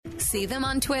See them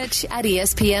on Twitch at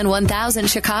ESPN 1000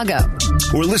 Chicago.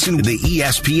 Or listen to the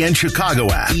ESPN Chicago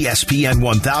app, ESPN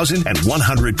 1000 and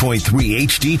 100.3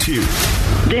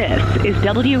 HD2. This is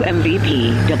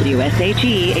WMVP,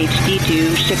 WSHE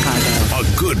HD2 Chicago. A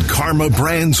Good Karma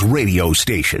Brands radio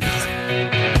station. All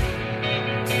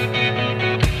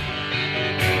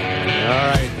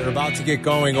right, they're about to get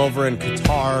going over in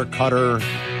Qatar,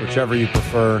 whichever you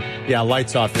prefer. Yeah,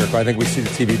 lights off here, but I think we see the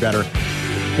TV better.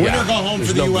 We're going to go home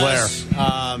for the U.S.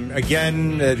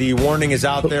 Again, the warning is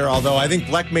out there, although I think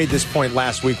Bleck made this point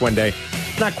last week one day.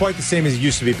 Not quite the same as it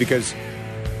used to be because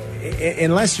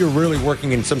unless you're really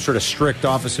working in some sort of strict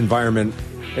office environment,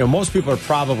 most people are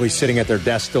probably sitting at their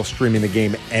desk still streaming the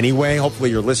game anyway. Hopefully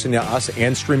you're listening to us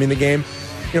and streaming the game.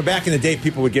 Back in the day,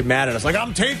 people would get mad at us like,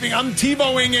 I'm taping, I'm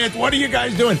TiVoing it. What are you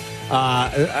guys doing?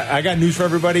 I got news for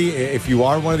everybody. If you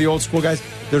are one of the old school guys,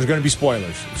 there's going to be spoilers.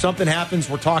 If something happens,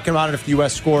 we're talking about it. If the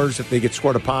U.S. scores, if they get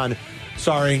scored upon,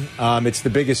 sorry. It's the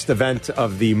biggest event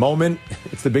of the moment.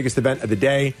 It's the biggest event of the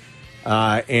day.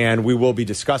 And we will be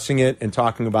discussing it and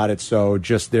talking about it. So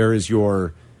just there's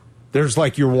your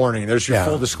warning. There's your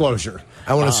full disclosure.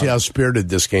 I want to see how spirited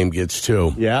this game gets,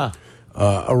 too. Yeah.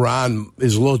 Iran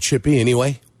is a little chippy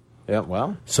anyway. Yeah,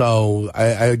 well. So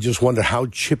I just wonder how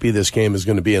chippy this game is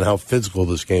going to be and how physical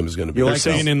this game is going to be. They're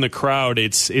saying in the crowd,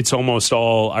 it's almost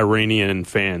all Iranian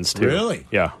fans, too. Really?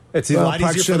 Yeah. It's a lot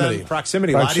easier for them.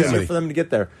 Proximity. A lot easier for them to get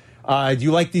there. Do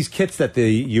you like these kits that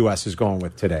the U.S. is going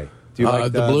with today? Do you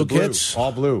like the blue kits?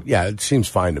 All blue. Yeah, it seems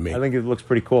fine to me. I think it looks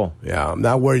pretty cool. Yeah, I'm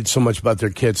not worried so much about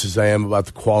their kits as I am about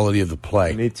the quality of the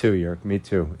play. Me too, Yerk. Me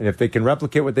too. And if they can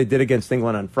replicate what they did against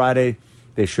England on Friday,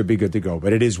 they should be good to go.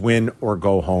 But it is win or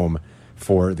go home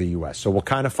for the U.S. So we'll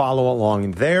kind of follow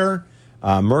along there.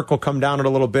 Merck will come down it a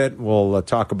little bit. We'll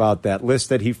talk about that list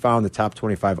that he found, the top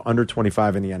 25, under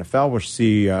 25 in the NFL. We'll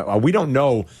see. We don't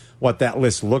know what that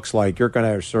list looks like. You're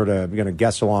going to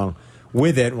guess along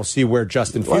with it. We'll see where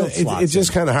Justin Fields slots. It's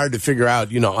just kind of hard to figure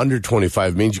out. Under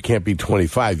 25 means you can't be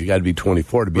 25. You got to be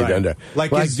 24 to be under.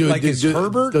 Is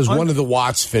Herbert? Does one of the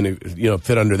Watts fit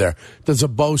under there? Does a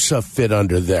Bosa fit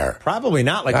under there? Probably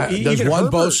not. Does one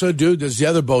Herbert, Bosa do? Does the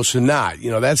other Bosa not?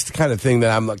 That's the kind of thing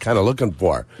that I'm kind of looking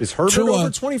for. Is Herbert over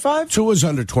 25? Tua's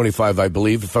under 25, I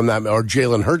believe. If I'm not, or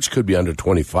Jalen Hurts could be under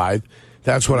 25.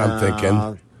 That's what I'm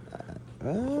thinking.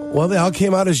 Well, they all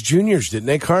came out as juniors, didn't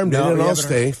they? Carm didn't all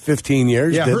stay 15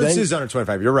 years. Yeah, did Hurts they? is under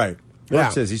 25. You're right.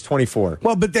 Hurts is. He's 24.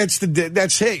 Well, but that's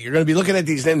it. You're going to be looking at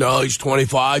these names. No, he's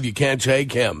 25. You can't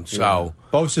take him. So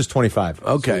Bosa's 25.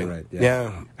 Okay. So right.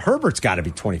 Yeah. Herbert's got to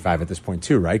be 25 at this point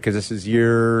too, right? Because this is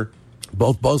year.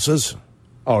 Both Bosas.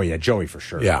 Oh yeah, Joey for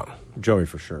sure. Yeah, Joey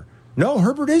for sure. No,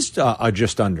 Herbert is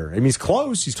just under. I mean, he's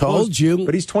close. He's told close, you,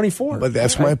 but he's 24. But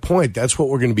that's my point. That's what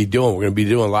we're going to be doing. We're going to be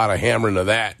doing a lot of hammering of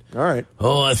that. All right.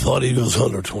 Oh, I thought he was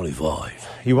under 25.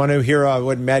 You want to hear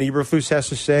what Matt Eberflus has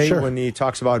to say when he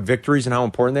talks about victories and how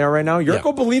important they are right now?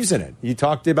 Yurko believes in it. He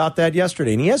talked about that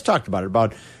yesterday, and he has talked about it,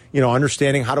 about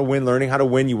understanding how to win, learning how to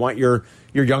win. You want your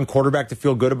young quarterback to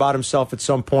feel good about himself at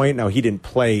some point. Now, he didn't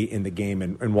play in the game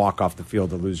and walk off the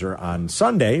field a loser on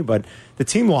Sunday, but the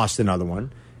team lost another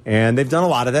one. And they've done a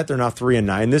lot of that. They're now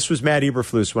 3-9. This was Matt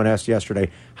Eberflus when asked yesterday,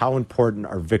 how important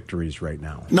are victories right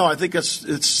now? No, I think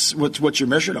it's what you're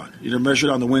measured on. You're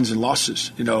measured on the wins and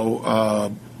losses,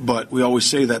 but we always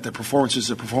say that the performance is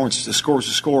the performance, the score is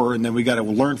the score, and then we got to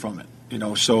learn from it.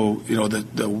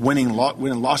 The win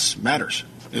and loss matters.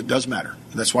 It does matter.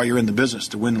 That's why you're in the business,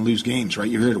 to win and lose games, right?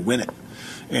 You're here to win it.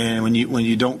 And when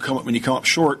you come up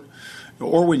short,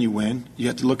 or when you win, you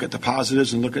have to look at the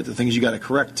positives and look at the things you got to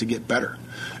correct to get better.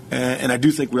 And I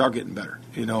do think we are getting better.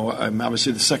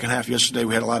 Obviously the second half yesterday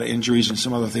we had a lot of injuries and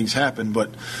some other things happened, but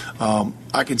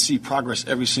I can see progress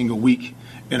every single week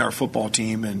in our football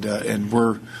team, and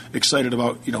we're excited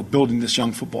about building this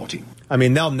young football team. I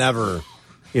mean, they'll never.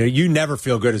 You never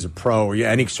feel good as a pro or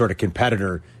any sort of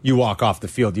competitor. You walk off the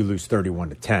field, you lose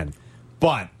 31-10.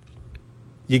 But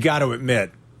you got to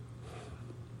admit,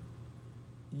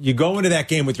 you go into that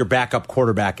game with your backup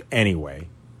quarterback anyway.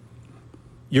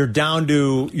 You're down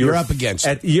to you're up against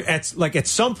at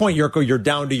some point, Yurko, you're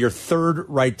down to your third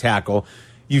right tackle.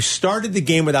 You started the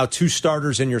game without two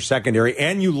starters in your secondary,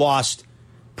 and you lost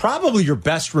probably your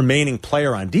best remaining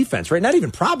player on defense, right? Not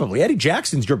even probably. Eddie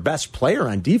Jackson's your best player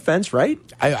on defense, right?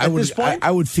 I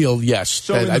would feel yes.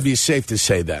 So I'd be safe to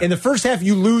say that. In the first half,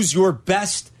 you lose your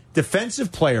best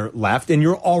defensive player left, and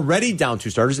you're already down two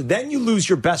starters. Then you lose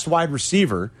your best wide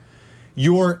receiver.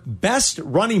 Your best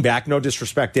running back, no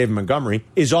disrespect, David Montgomery,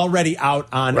 is already out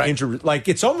on injury. Like,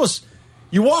 it's almost,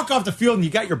 You walk off the field and you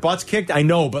got your butts kicked. I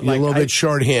know, but you're a little bit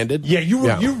shorthanded. Yeah,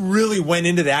 you really went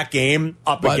into that game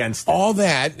against it. All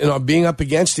that, being up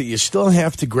against it, you still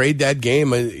have to grade that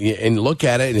game and look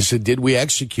at it and say, did we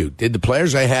execute? Did the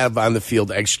players I have on the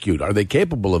field execute? Are they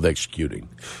capable of executing?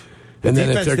 And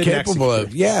then if they're capable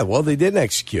of, they didn't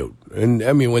execute. And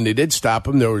I mean, when they did stop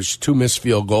them, there was 2 missed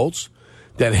field goals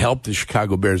that helped the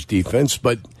Chicago Bears defense,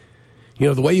 but.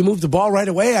 The way you move the ball right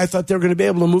away, I thought they were going to be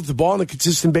able to move the ball on a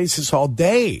consistent basis all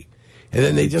day. And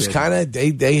then they just kind of, they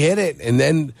hit it. And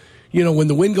then, when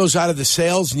the wind goes out of the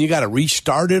sails and you got to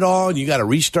restart it all and you got to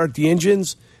restart the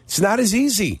engines, it's not as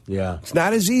easy. Yeah. It's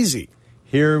not as easy.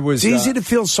 It's easy to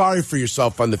feel sorry for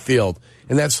yourself on the field.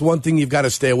 And that's the one thing you've got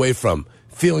to stay away from,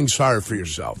 feeling sorry for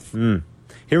yourself.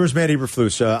 Here was Matt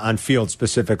Eberflus on field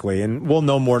specifically, and we'll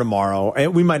know more tomorrow.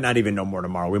 And we might not even know more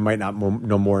tomorrow. We might not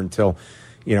know more until...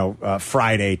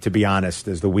 Friday, to be honest,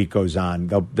 as the week goes on.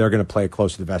 They're going to play it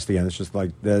close to the vest again. It's just like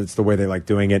that's the way they like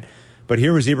doing it. But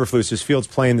here was Eberflus. Is Fields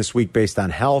playing this week based on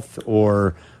health,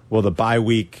 or will the bye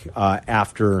week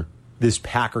after this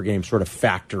Packer game sort of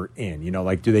factor in?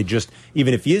 Do they just,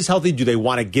 even if he is healthy, do they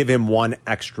want to give him one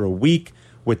extra week?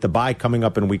 With the bye coming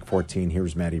up in Week 14,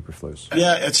 here's Matt Eberflus.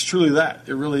 Yeah, it's truly that.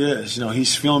 It really is.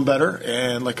 He's feeling better,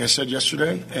 and like I said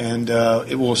yesterday, and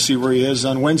we'll see where he is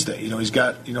on Wednesday. He's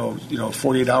got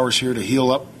 48 hours here to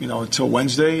heal up, until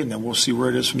Wednesday, and then we'll see where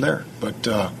it is from there. But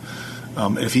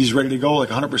if he's ready to go, like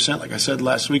 100%, like I said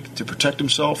last week, to protect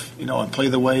himself, and play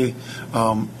the way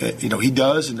he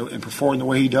does, and perform the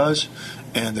way he does,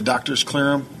 and the doctors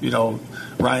clear him,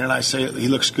 Ryan and I say he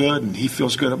looks good and he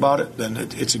feels good about it, then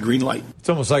it's a green light. It's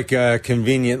almost like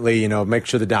conveniently, make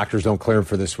sure the doctors don't clear him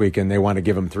for this week and they want to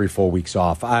give him 3 full weeks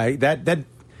off. I don't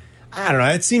know.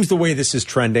 It seems the way this is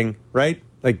trending, right?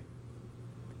 Like,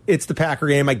 it's the Packer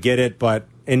game. I get it, but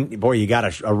you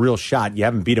got a real shot. You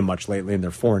haven't beat them much lately, and they're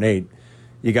 4-8.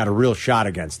 You got a real shot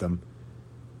against them.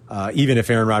 Even if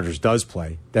Aaron Rodgers does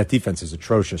play, that defense is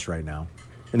atrocious right now.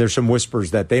 And there's some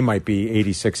whispers that they might be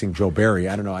 86ing Joe Barry.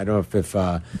 I don't know. I don't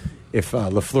know if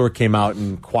LaFleur came out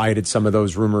and quieted some of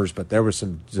those rumors, but there was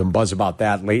some buzz about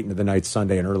that late into the night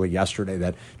Sunday and early yesterday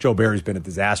that Joe Barry's been a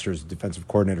disaster as a defensive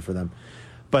coordinator for them.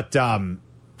 But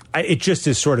it just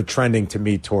is sort of trending to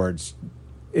me towards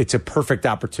it's a perfect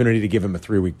opportunity to give him a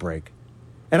 3-week break.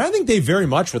 And I think they very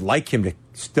much would like him to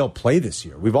still play this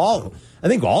year. I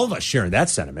think all of us share that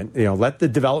sentiment. Let the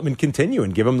development continue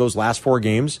and give him those last 4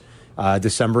 games.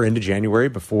 December into January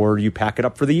before you pack it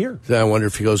up for the year. I wonder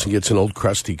if he goes and gets an old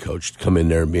crusty coach to come in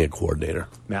there and be a coordinator.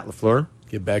 Matt LaFleur?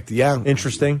 Get back to,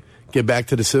 Interesting. Get back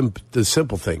to the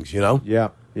simple things, Yeah.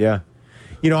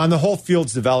 On the whole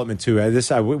Fields development, too,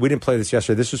 we didn't play this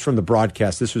yesterday. This was from the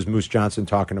broadcast. This was Moose Johnson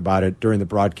talking about it during the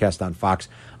broadcast on Fox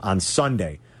on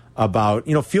Sunday about,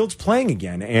 Fields playing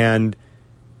again. And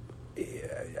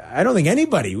I don't think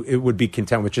anybody would be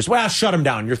content with just, shut him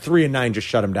down. You're 3-9, just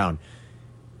shut him down.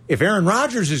 If Aaron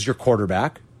Rodgers is your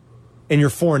quarterback and you're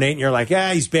 4-8 and you're like,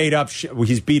 he's beat up,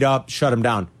 shut him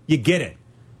down. You get it.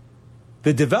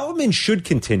 The development should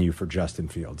continue for Justin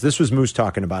Fields. This was Moose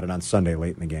talking about it on Sunday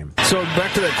late in the game. So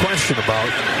back to that question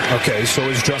about, so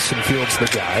is Justin Fields the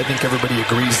guy? I think everybody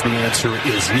agrees the answer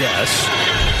is yes.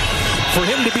 For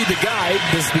him to be the guy,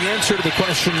 does the answer to the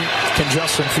question, can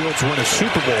Justin Fields win a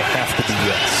Super Bowl, have to be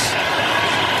yes?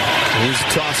 Here's a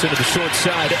toss into the short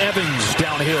side. Evans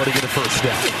downhill to get a first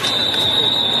down.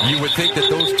 You would think that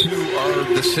those two are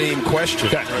the same question.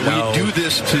 We do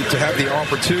this to have the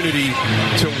opportunity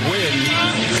to win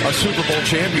a Super Bowl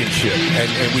championship,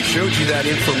 and we showed you that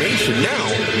information. Now,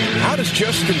 how does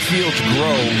Justin Fields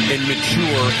grow and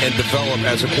mature and develop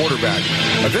as a quarterback?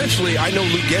 Eventually, I know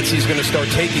Luke Getsy is going to start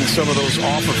taking some of those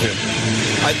off of him.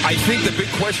 I think the big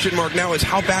question mark now is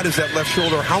how bad is that left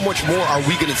shoulder? How much more are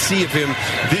we going to see of him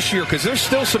this year? Because there's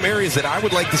still some areas that I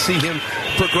would like to see him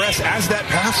progress as that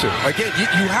passer. Again,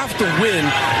 you have to win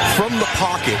from the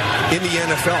pocket in the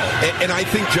NFL. And I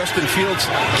think Justin Fields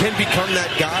can become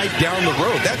that guy down the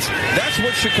road. That's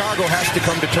what Chicago has to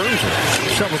come to terms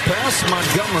with. Shovel pass,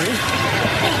 Montgomery.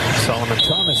 Solomon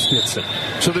Thomas gets it.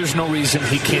 So there's no reason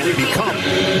he can't become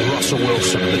Russell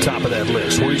Wilson at the top of that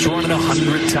list, where he's running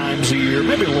 100 times a year,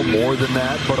 maybe a little more than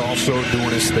that, but also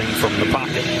doing his thing from the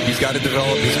pocket. He's got to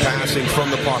develop his passing from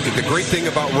the pocket. The great thing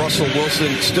about Russell Wilson,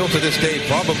 still to this day,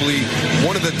 probably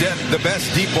one of the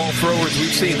best deep ball throwers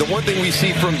we've seen. The one thing we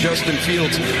see from Justin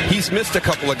Fields. He's missed a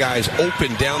couple of guys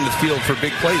open down the field for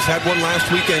big plays. Had one last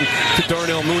weekend to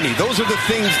Darnell Mooney. Those are the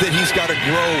things that he's got to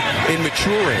grow and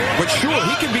mature in. But sure,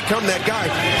 he can become that guy.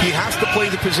 He has to play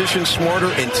the position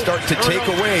smarter and start to take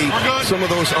away some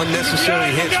of those unnecessary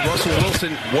hits. Russell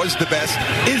Wilson was the best,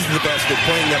 is the best at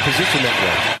playing that position that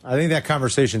way. I think that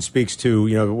conversation speaks to,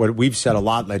 what we've said a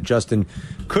lot, that Justin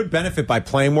could benefit by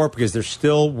playing more because there's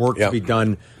still work to be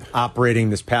done operating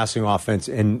this passing offense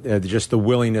and just the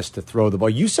willingness to throw the ball.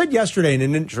 You said yesterday, and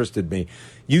it interested me,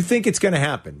 you think it's going to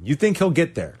happen. You think he'll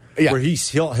get there, where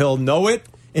he'll know it,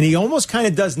 and he almost kind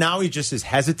of does now. He just is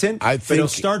hesitant, but he'll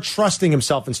start trusting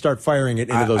himself and start firing it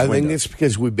into those windows. I think it's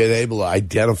because we've been able to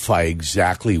identify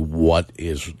exactly what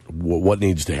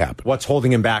needs to happen. What's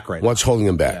holding him back right now. What's holding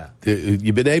him back. Yeah.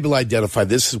 You've been able to identify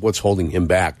this is what's holding him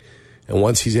back. And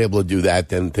once he's able to do that,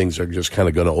 then things are just kind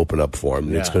of going to open up for him.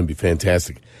 And it's going to be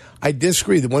fantastic. I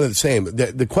disagree. One of the same.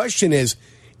 The question is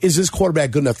this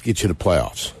quarterback good enough to get you to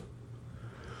playoffs?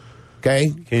 Okay?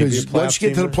 Because once you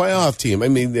get to the playoff team, I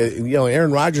mean,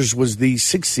 Aaron Rodgers was the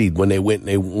 6th seed when they went and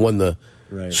they won the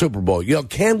Super Bowl.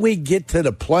 Can we get to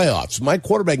the playoffs? My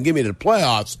quarterback can get me to the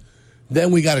playoffs,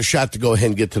 then we got a shot to go ahead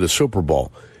and get to the Super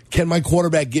Bowl. Can my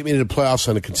quarterback get me to the playoffs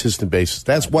on a consistent basis?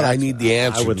 That's what I need the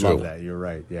answer to. I would love that. You're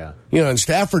right, yeah. And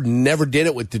Stafford never did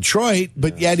it with Detroit,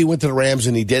 but yet he went to the Rams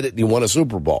and he did it and he won a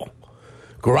Super Bowl.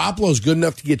 Garoppolo's good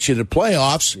enough to get you to the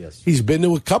playoffs. Yes. He's been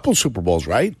to a couple Super Bowls,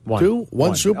 right?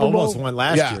 One Super Bowl? Almost one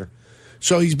last year.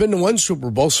 So he's been to one Super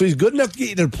Bowl, so he's good enough to get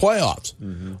you to the playoffs.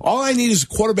 Mm-hmm. All I need is a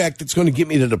quarterback that's going to get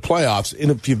me to the playoffs.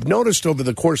 And if you've noticed over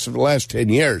the course of the last 10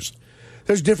 years,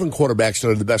 there's different quarterbacks that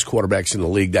are the best quarterbacks in the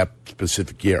league that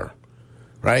specific year,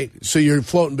 right? So you're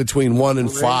floating between 1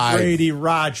 and 5. Brady,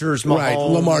 Rodgers, Mahomes. Right,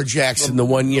 Lamar Jackson, the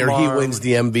 1 year, he wins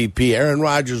the MVP. Aaron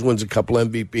Rodgers wins a couple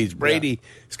MVPs. Brady's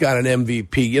got an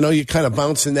MVP. You're kind of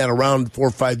bouncing that around 4 or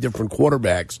 5 different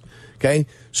quarterbacks, okay?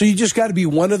 So you just got to be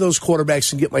one of those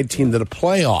quarterbacks and get my team to the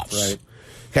playoffs, right?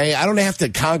 Okay, I don't have to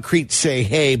concrete say,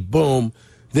 hey, boom,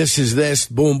 this is this,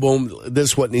 boom, boom,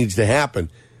 this is what needs to happen.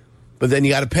 But then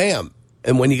you got to pay him.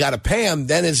 And when you got to pay him,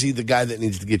 then is he the guy that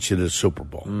needs to get you to the Super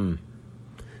Bowl?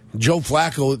 Joe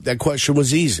Flacco, that question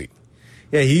was easy.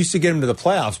 Yeah, he used to get him to the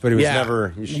playoffs, but he was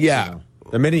never.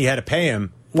 The minute he had to pay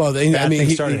him,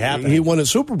 things started happening. He won a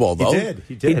Super Bowl, though.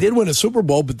 He did win a Super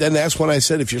Bowl, but then that's when I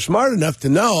said, if you're smart enough to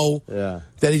know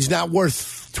that he's not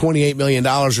worth $28 million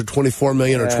or $24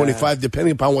 million or $25,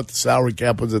 depending upon what the salary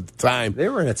cap was at the time. They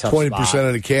were in a tough 20% spot. 20%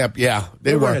 of the cap,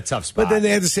 they were in a tough spot. But then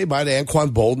they had to say bye to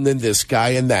Anquan Bolden and this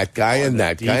guy and that guy and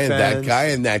that guy and that guy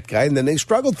and that guy, and then they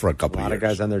struggled for a couple of years. A lot of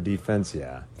guys on their defense,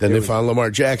 Then they found Lamar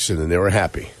Jackson, and they were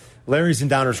happy. Larry's in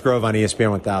Downers Grove on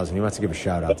ESPN 1000. He wants to give a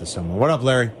shout-out to someone. What up,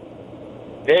 Larry?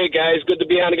 Hey, guys. Good to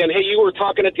be on again. Hey, you were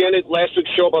talking at the end of last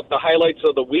week's show about the highlights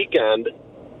of the weekend.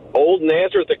 Old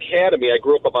Nazareth Academy, I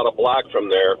grew up about a block from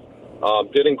there.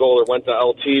 Didn't go or went to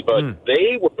LT, but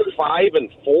they were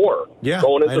 5-4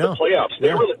 going into the playoffs.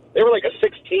 They were like a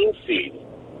 16 seed.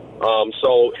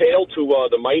 So hail to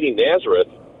the mighty Nazareth.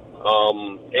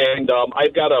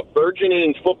 I've got a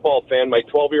burgeoning football fan, my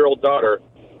 12-year-old daughter,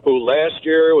 who last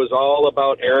year was all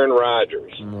about Aaron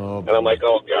Rodgers. And I'm like,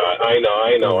 oh, God, I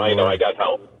know, I got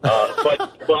help.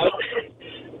 But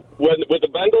when the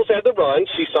Bengals had the run,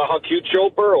 she saw how cute Joe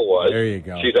Burrow was. There you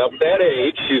go. She's of that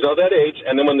age.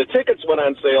 And then when the tickets went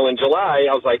on sale in July,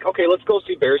 I was like, okay, let's go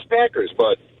see Bears-Packers.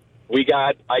 But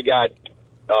I got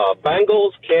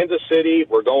Bengals, Kansas City.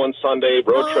 We're going Sunday.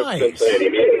 Road trip to Cincinnati.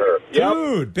 Me and her.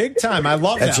 Dude, big time. I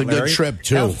love that, That's a good trip,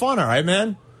 too. Have fun, all right,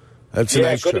 man? That's a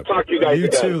nice trip. Good to talk to you guys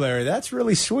again. You too, Larry. That's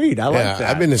really sweet. I like that.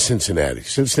 I've been to Cincinnati.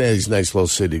 Cincinnati's a nice little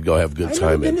city to go have a good time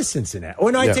in. I've been to Cincinnati. Oh,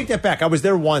 no, I take that back. I was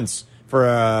there once for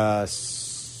I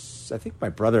think my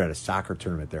brother had a soccer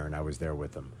tournament there, and I was there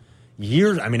with him.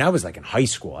 I was like in high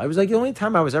school. I was like the only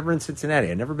time I was ever in Cincinnati.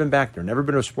 I'd never been back there. Never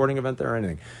been to a sporting event there or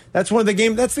anything. That's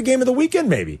that's the game of the weekend,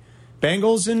 maybe.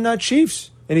 Bengals and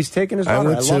Chiefs. And he's taking his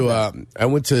daughter. I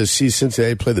went to see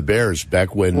Cincinnati play the Bears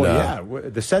back when.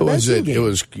 The Cedric Benson game. It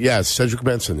was Cedric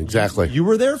Benson, exactly. You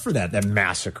were there for that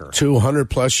massacre.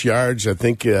 200+ yards, I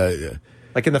think.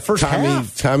 Like in the first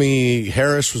half. Tommy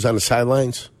Harris was on the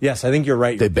sidelines. Yes, I think you're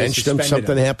right. They benched him.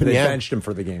 Something happened. They benched him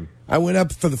for the game. I went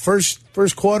up for the first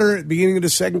quarter. At the beginning of the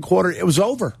second quarter, it was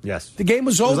over. Yes, the game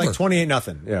was over. It was like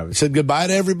 28-0. Yeah. I said goodbye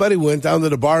to everybody. Went down to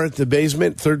the bar at the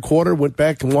basement. Third quarter, went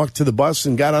back and walked to the bus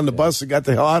and got on the bus and got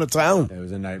the hell out of town. It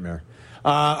was a nightmare.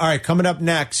 All right, coming up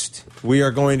next, we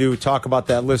are going to talk about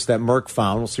that list that Merck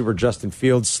found. We'll see where Justin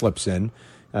Fields slips in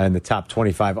the top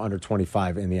 25, under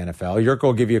 25 in the NFL. Yurko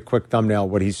will give you a quick thumbnail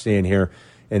of what he's seeing here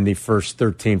in the first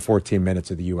 13, 14 minutes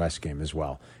of the U.S. game as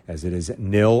well, as it is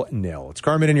 0-0. It's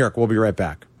Carmen and York. We'll be right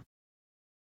back.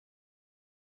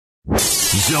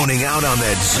 Zoning out on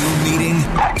that Zoom meeting?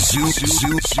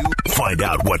 Zoom. Find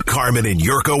out what Carmen and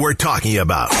Yurko were talking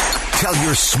about. Tell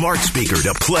your smart speaker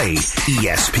to play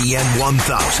ESPN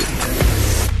 1000.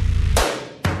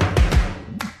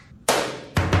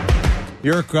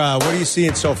 Yurk, what are you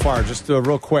seeing so far? Just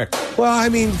real quick. Well, I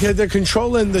mean, they're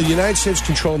controlling, the United States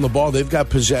controlling the ball. They've got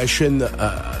possession.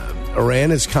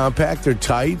 Iran is compact. They're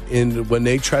tight. And when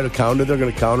they try to counter, they're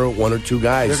going to counter with one or two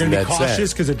guys. They're going to be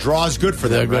cautious because a draw is good for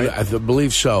them, right? I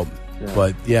believe so. Yeah.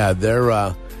 But, yeah, they're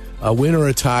a win or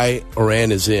a tie,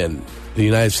 Iran is in. The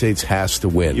United States has to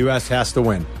win. U.S. has to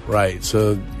win. Right.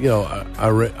 So,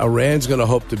 Iran's going to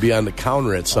hope to be on the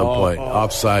counter at some point.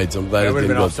 Offsides. I'm glad it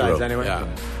didn't go through. Anyway. Yeah.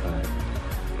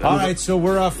 All right, so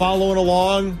we're following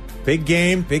along. Big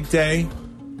game, big day.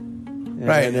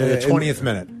 Right. In the 20th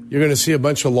minute. You're going to see a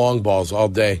bunch of long balls all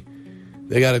day.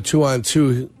 They got a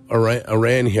 2-on-2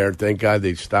 Iran here. Thank God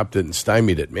they stopped it and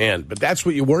stymied it, man. But that's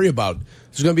what you worry about.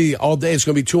 It's going to be all day. It's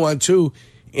going to be 2-on-2.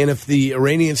 And if the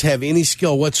Iranians have any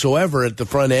skill whatsoever at the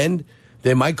front end,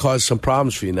 they might cause some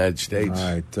problems for the United States.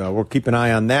 All right, we'll keep an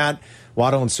eye on that.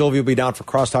 Waddle and Sylvia will be down for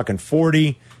crosstalk in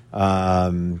 40.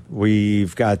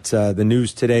 We've got the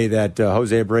news today that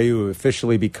Jose Abreu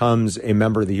officially becomes a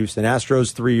member of the Houston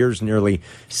Astros. 3 years, nearly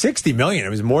 $60 million. It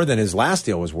was more than his last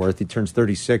deal was worth. He turns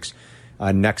 36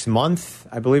 next month,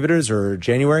 I believe it is, or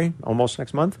January, almost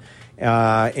next month.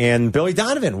 And Billy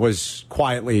Donovan was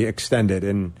quietly extended.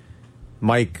 And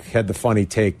Mike had the funny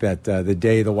take that the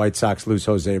day the White Sox lose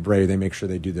Jose Abreu, they make sure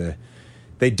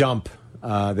they dump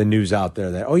the news out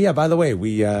there that, oh, yeah, by the way,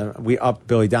 we upped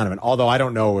Billy Donovan. Although I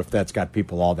don't know if that's got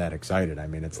people all that excited. I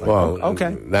mean, it's like,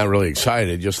 okay. Not really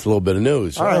excited, just a little bit of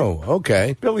news. All right. Oh,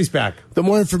 okay. Billy's back. The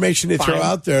more information they throw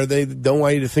out there, they don't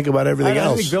want you to think about everything else. I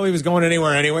don't think Billy was going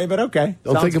anywhere anyway, but okay.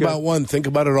 Don't think about one, think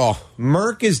about it all.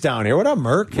 Merck is down here. What up,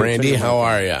 Merck? Randy, how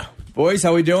are you? Boys,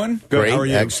 how we doing? Good. Great. How are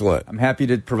you? Excellent. I'm happy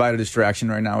to provide a distraction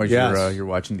right now as you're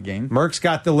watching the game. Merck's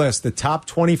got the list. The top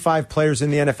 25 players in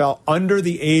the NFL under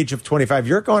the age of 25.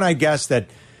 You're going, I guess, that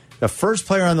the first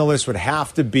player on the list would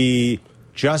have to be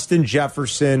Justin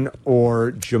Jefferson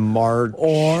or Jamar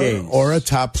Chase. Or a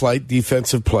top-flight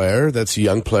defensive player that's a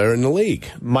young player in the league.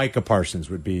 Micah Parsons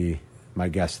would be my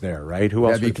guess there, right? Who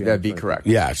else? That'd be correct.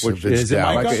 Yes. Is it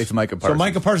Micah? It's Micah Parsons. So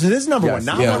Micah Parsons is number one,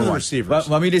 not one of the receivers.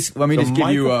 Let me just give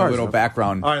you a little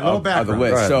background, of the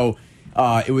list. So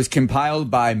it was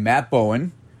compiled by Matt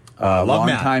Bowen,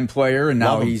 longtime player, and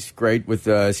now he's great with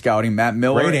scouting. Matt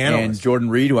Miller and Jordan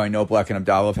Reed, who I know Black and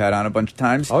Abdallah have had on a bunch of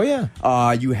times. Oh,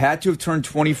 yeah. You had to have turned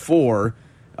 24.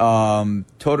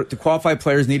 To qualify,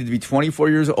 players needed to be 24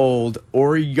 years old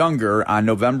or younger on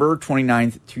November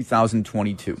 29th,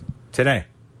 2022. Today.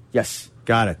 Yes.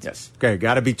 Got it. Yes. Okay,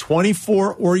 got to be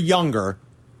 24 or younger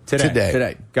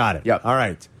today. Got it. Yep. All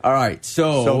right.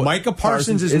 So Micah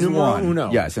Parsons is numero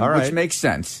uno. Yes, which makes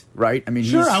sense, right? I mean,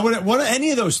 sure. I would want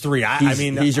any of those three.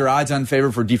 He's your odds-on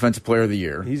favorite for Defensive Player of the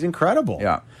Year. He's incredible.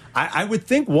 Yeah. I would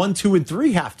think 1, 2, and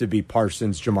 3 have to be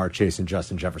Parsons, Jamar Chase, and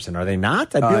Justin Jefferson. Are they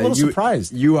not? I'd be a little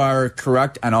surprised. You are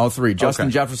correct on all three.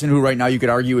 Justin Jefferson, who right now you could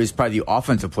argue is probably the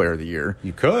Offensive Player of the Year.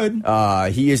 You could.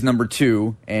 He is number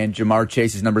 2, and Jamar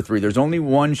Chase is number 3. There's only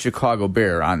one Chicago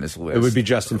Bear on this list. It would be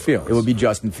Justin Fields. It would be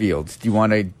Justin Fields. Do you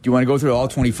want to go through all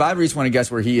 25, or you just want to guess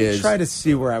where he is? Try to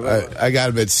see where I was. I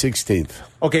got him at 16th.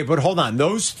 Okay, but hold on.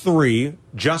 Those three,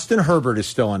 Justin Herbert is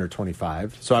still under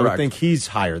 25, so I would think he's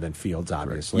higher than Fields,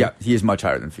 obviously. Yeah, he is much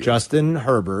higher than Fields. Justin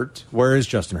Herbert. Where is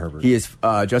Justin Herbert? He is.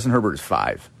 Justin Herbert is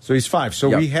 5. So he's 5.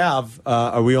 So we have.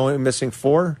 Are we only missing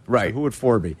 4? Right. So who would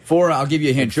 4 be? 4. I'll give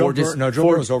you a hint. Joe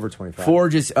Burrow's over 25. 4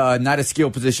 just not a skill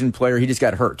position player. He just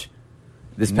got hurt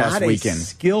this past weekend. Not a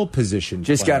skill position.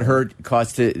 Just got hurt.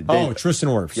 Tristan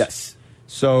Wirfs. Yes.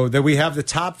 So then we have the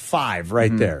top 5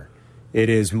 right there. It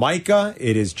is Micah,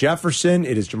 it is Jefferson,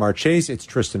 it is Jamar Chase, it's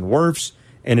Tristan Wirfs,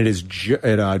 and it is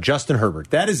Justin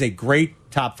Herbert. That is a great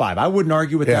top 5. I wouldn't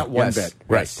argue with that one bit.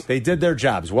 Right. They did their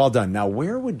jobs. Well done. Now,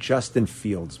 where would Justin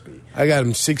Fields be? I got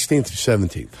him 16th or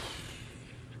 17th.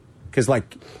 Because,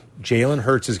 Jalen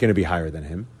Hurts is going to be higher than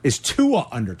him. Is Tua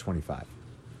under 25?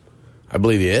 I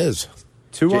believe he is.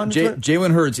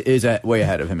 Jalen Hurts is way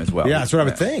ahead of him as well. Yeah, that's what I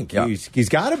would think. Yeah. He's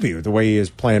got to be with the way he is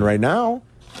playing right now.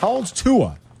 How old's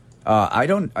Tua? I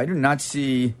do not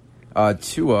see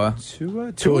Tua.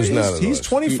 Tua's not. He's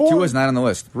 24. Tua's not on the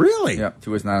list. Really? Yeah,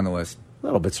 Tua's not on the list. A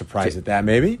little bit surprised at that.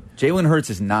 Maybe Jalen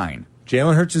Hurts is 9.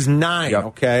 Jalen Hurts is 9. Yep.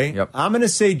 Okay. Yep. I'm going to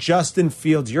say Justin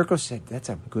Fields. Yurko said that's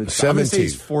a good. 17th. I'm going to say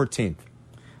he's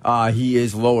 14th. He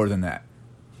is lower than that.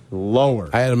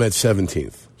 Lower. I had him at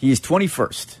 17th. He is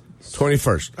 21st.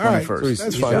 21st. All right. So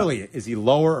that's fine. Really, is he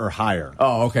lower or higher?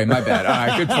 Oh, okay. My bad. All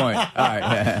right. Good point. All right.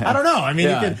 I don't know. I mean,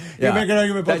 you can make an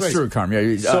argument both ways. That's true,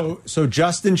 Carm. So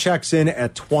Justin checks in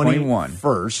at 21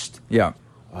 first. Yeah.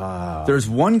 There's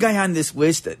one guy on this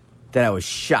list that I was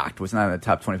shocked was not in the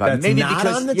top 25. Maybe not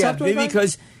on the top 25? Maybe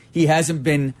because he hasn't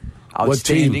been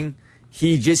outstanding.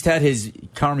 He just had his,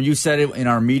 Carmen, you said it in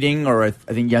our meeting, or I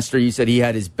think yesterday you said he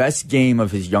had his best game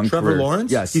of his young career. Trevor Lawrence?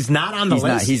 Yes. He's not on the list?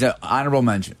 Not. He's an honorable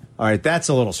mention. All right, that's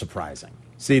a little surprising.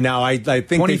 See, now I think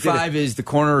 25 is the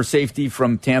corner safety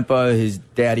from Tampa. His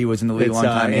daddy was in the league a long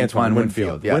time, Antoine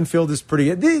Winfield. Yeah. Winfield is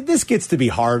pretty good. This gets to be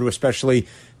hard, especially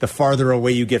the farther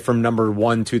away you get from number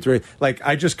 1, 2, 3. Like,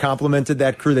 I just complimented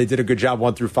that crew. They did a good job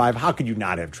 1 through 5. How could you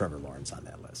not have Trevor Lawrence on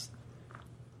that list?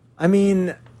 I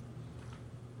mean...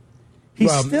 He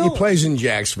plays in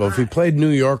Jacksonville. If he played New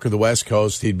York or the West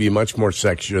Coast, he'd be much more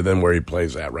sexier than where he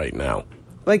plays at right now.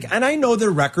 And I know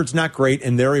their record's not great,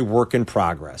 and they're a work in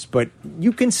progress, but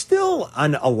you can still,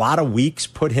 on a lot of weeks,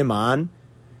 put him on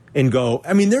and go.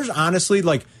 I mean, there's honestly,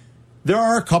 there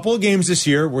are a couple of games this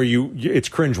year where it's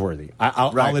cringeworthy.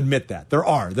 I'll admit that. There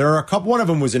are a couple. One of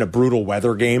them was in a brutal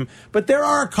weather game, but there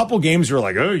are a couple games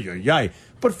where oh, yeah.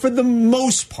 But for the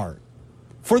most part,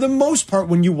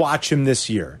 when you watch him this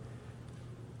year,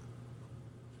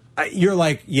 you're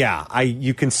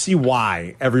you can see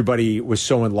why everybody was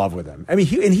so in love with him. I mean,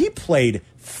 he played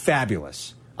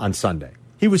fabulous on Sunday.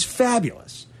 He was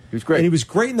fabulous. He was great. And he was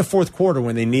great in the fourth quarter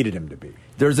when they needed him to be.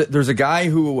 There's a guy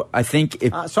who I think...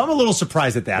 so I'm a little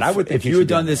surprised at that. I would think if you had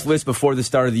done this list before the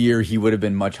start of the year, he would have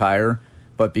been much higher.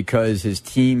 But because his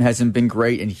team hasn't been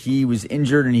great and he was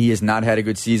injured and he has not had a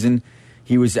good season,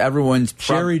 he was everyone's...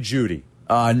 Jerry Jeudy.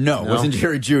 No, it wasn't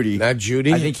Jerry Jeudy. Not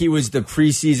Jeudy? I think he was the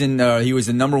preseason. He was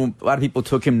the number one. A lot of people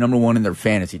took him number 1 in their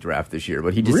fantasy draft this year,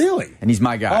 but he just really, and he's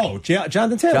my guy. Oh,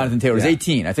 Jonathan Taylor. Jonathan Taylor is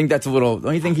 18. I think that's a little.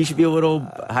 Don't you think he should be a little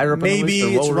higher up? Maybe on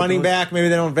the list, it's running back. Maybe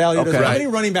they don't value it. How many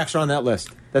running backs are on that list?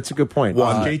 That's a good point.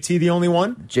 JT the only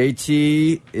one.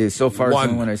 JT is so far the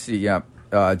only one I see. Yeah,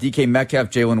 DK Metcalf,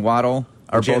 Jalen Waddle.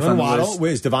 Jalen Waddle.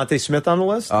 Is Devontae Smith on the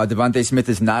list? Devontae Smith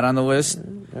is not on the list.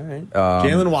 All right.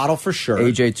 Jalen Waddle for sure.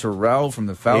 AJ Terrell from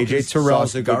the Falcons. AJ Terrell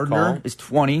Sauce Gardner is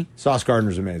 20. Sauce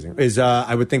Gardner's amazing.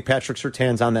 I would think Patrick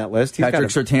Surtain's on that list. Patrick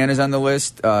Surtain is on the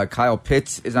list. Kyle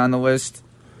Pitts is on the list.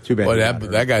 Too bad. Well,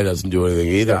 that guy doesn't do anything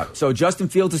either. Yeah. So Justin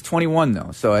Fields is 21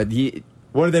 though. So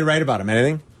what did they write about him?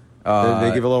 Anything? Did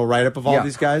they give a little write up of all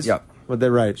these guys? Yeah. What did they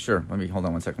write? Sure. Hold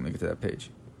on one second. Let me get to that page.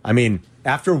 I mean,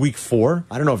 after week 4,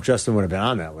 I don't know if Justin would have been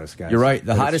on that list, guys. You're right.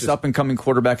 The hottest up-and-coming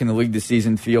quarterback in the league this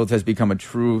season, Fields, has become a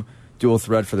true dual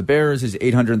threat for the Bears. His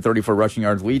 834 rushing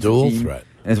yards leads the team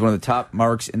and is one of the top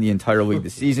marks in the entire league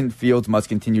this season. Fields must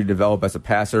continue to develop as a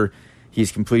passer.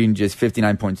 He's completing just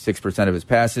 59.6% of his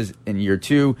passes in year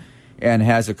 2 and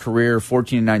has a career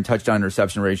 14-9 touchdown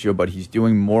interception ratio, but he's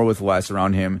doing more with less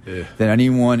around him than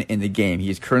anyone in the game.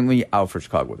 He is currently out for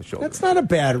Chicago with a shoulder. That's not a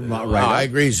bad right. I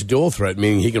agree. He's a dual threat,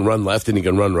 meaning he can run left and he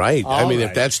can run right.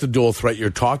 If that's the dual threat you're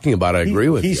talking about, I agree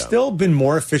with you. He's still been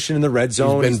more efficient in the red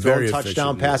zone. He's been very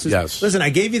touchdown efficient. passes. Yes. Listen,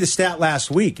 I gave you the stat last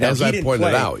week. Now, as I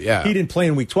pointed out, he didn't play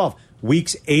in week 12.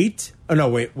 Weeks 8. Oh no,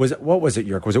 wait. What was it,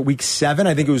 York? Was it week 7?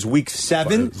 I think it was week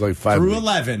 7 it was like 5 through weeks.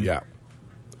 11. Yeah.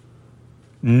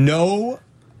 No.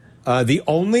 The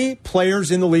only players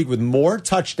in the league with more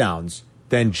touchdowns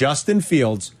than Justin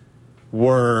Fields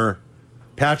were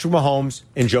Patrick Mahomes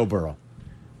and Joe Burrow.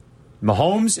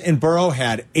 Mahomes and Burrow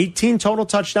had 18 total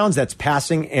touchdowns. That's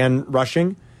passing and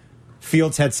rushing.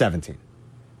 Fields had 17.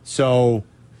 So,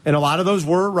 and a lot of those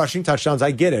were rushing touchdowns.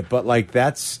 I get it, but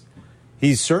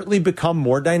he's certainly become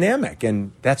more dynamic,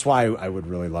 and that's why I would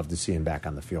really love to see him back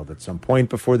on the field at some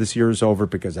point before this year is over,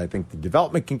 because I think the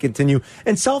development can continue.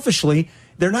 And selfishly,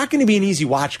 they're not going to be an easy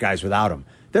watch, guys, without him.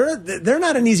 They're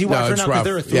not an easy watch right now because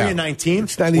they're a 3-19.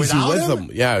 It's not easy with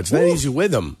them. Yeah, it's not easy with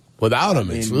them. Without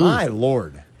him, it's my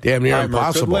Lord. Damn near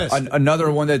impossible. Another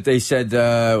one that they said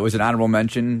was an honorable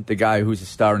mention, the guy who's a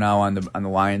star now on the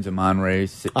Lions, Amon-Ra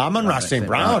St.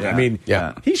 Brown. I mean,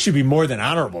 he should be more than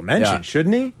honorable mention,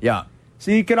 shouldn't he? Yeah.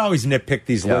 See, you could always nitpick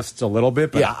these lists a little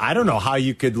bit, but I don't know how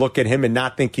you could look at him and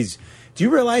not think he's... Do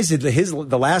you realize that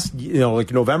the last,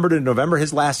 November to November,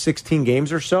 his last 16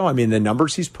 games or so, I mean, the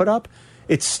numbers he's put up,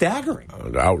 it's staggering.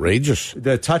 Outrageous.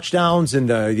 The touchdowns and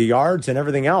the yards and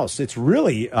everything else. It's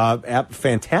really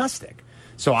fantastic.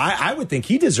 So I would think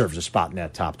he deserves a spot in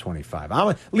that top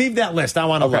 25. Leave that list. I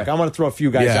want to look. I want to throw a few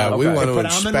guys out. We want to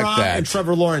inspect that. And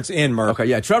Trevor Lawrence in, Merck.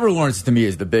 Okay, Trevor Lawrence to me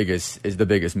is the biggest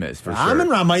miss for sure.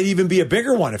 Amon-Ra might even be a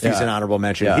bigger one if he's an honorable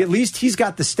mention. At least he's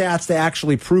got the stats to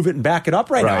actually prove it and back it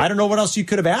up right now. I don't know what else you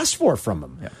could have asked for from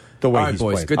him. The way he's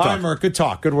played. Good talk. All right, Merck. Good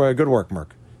talk. Good work, Merck.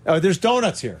 Oh, there's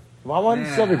donuts here. Want one?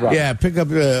 Sylvie brought. Yeah, pick up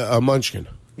a munchkin.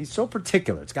 He's so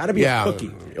particular. It's got to be a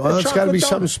cookie. Well, it's got to be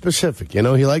something specific. You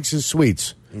know, he likes his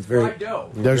sweets. He's very.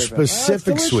 They're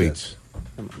specific sweets.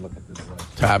 Look at this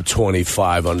list. Top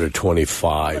 25, under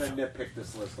 25. I'm going to nitpick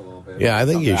this list a little bit. Yeah, I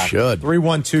think you should.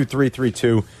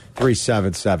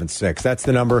 312-332-3776. That's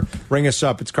the number. Ring us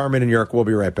up. It's Carmen and Yurko. We'll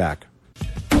be right back.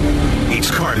 It's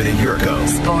Carmen and Yurko.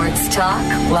 Sports talk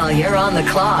while you're on the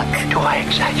clock. Do I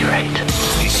exaggerate?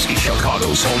 This is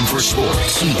Chicago's home for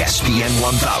sports. ESPN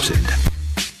 1000.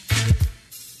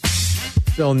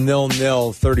 Still 0-0,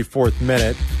 34th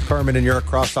minute. Carmen and Yurko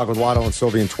crosstalk with Waddle and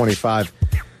Sylvie in 25.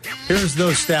 Here's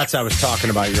those stats I was talking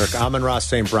about, Yurko. Amon-Ra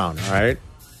St. Brown, all right?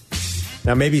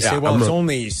 Now, maybe you say, well, it's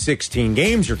only 16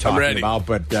 games you're talking about,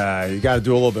 but you got to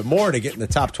do a little bit more to get in the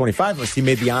top 25 list. He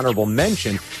made the honorable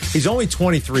mention. He's only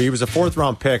 23. He was a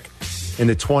fourth-round pick in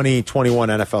the 2021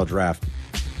 NFL Draft.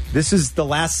 This is the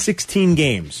last 16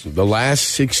 games. The last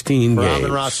 16 for games.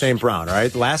 Amon-Ra St. Brown, all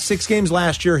right? The last 6 games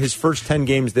last year, his first 10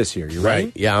 games this year. You ready?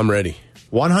 Right. Yeah, I'm ready.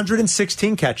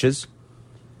 116 catches,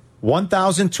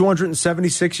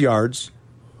 1,276 yards,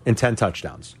 and 10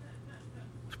 touchdowns.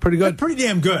 It's pretty good. That's pretty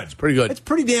damn good. It's pretty good. It's a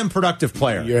pretty damn productive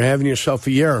player. You're having yourself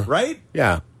a year. Right?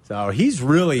 Yeah. So he's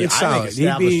really, solid.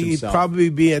 He'd probably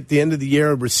be at the end of the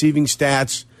year receiving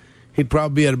stats. He'd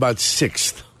probably be at about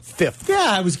 6th, 5th.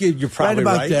 Yeah, you're probably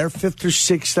right. About there, 5th or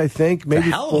 6th, I think. Maybe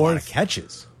 4th. A lot of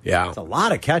catches. Yeah. It's a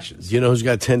lot of catches. You know who's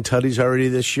got 10 tutties already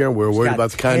this year? We're worried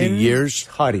about the kind of years.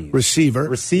 Tutties. Receiver.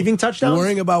 Receiving touchdowns?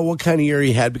 Worrying about what kind of year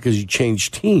he had because he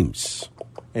changed teams.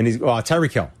 And he's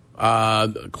Tyreek Hill.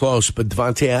 Close, but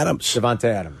Devontae Adams.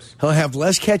 He'll have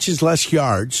less catches, less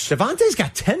yards. Devontae's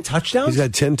got 10 touchdowns? He's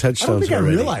got 10 touchdowns I don't think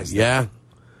already. I realized that. Yeah.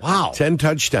 Wow. 10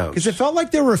 touchdowns. Because it felt like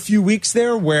there were a few weeks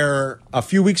there where a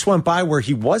few weeks went by where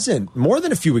he wasn't. More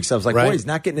than a few weeks. I was like, boy, he's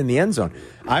not getting in the end zone.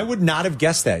 I would not have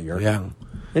guessed that, Yurko. Yeah.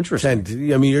 Interesting.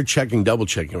 10. I mean, you're double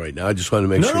checking right now. I just wanted to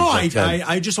make sure. No,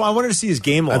 I wanted to see his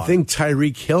game log. I think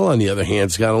Tyreek Hill, on the other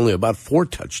hand, has got only about 4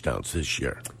 touchdowns this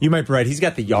year. You might be right. He's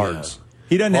got the yards. Yeah.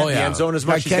 He doesn't have the end zone as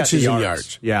much. He's got catches and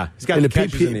yards. Yeah, he's got in the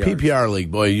catches and yards. PPR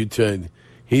league, boy,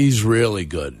 he's really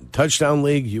good. Touchdown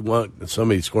league, you want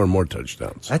somebody scoring more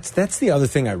touchdowns. That's the other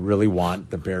thing I really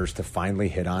want the Bears to finally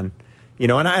hit on. You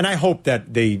know, and I hope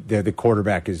that the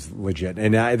quarterback is legit.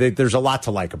 And there's a lot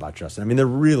to like about Justin. I mean, there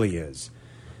really is.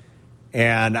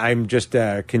 And I'm just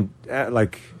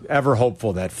ever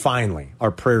hopeful that finally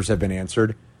our prayers have been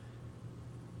answered.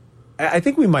 I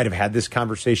think we might have had this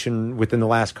conversation within the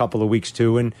last couple of weeks,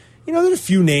 too. And, you know, there's a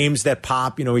few names that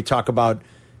pop. You know, we talk about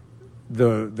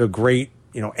the great,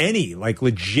 you know, any, like,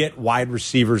 legit wide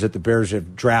receivers that the Bears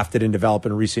have drafted and developed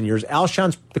in recent years.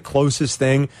 Alshon's the closest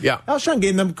thing. Yeah. Alshon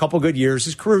gave them a couple good years.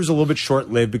 His career was a little bit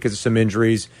short-lived because of some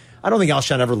injuries. I don't think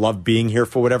Alshon ever loved being here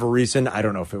for whatever reason. I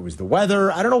don't know if it was the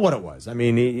weather. I don't know what it was. I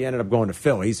mean, he ended up going to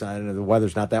Philly. So I don't know, the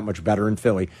weather's not that much better in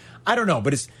Philly. I don't know,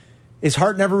 but his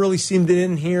heart never really seemed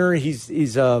in here.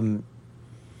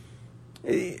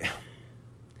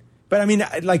 But I mean,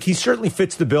 like, he certainly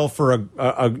fits the bill for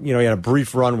he had a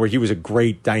brief run where he was a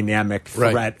great dynamic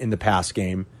threat in the pass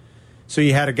game. So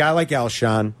you had a guy like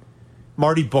Alshon,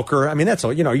 Marty Booker. I mean, that's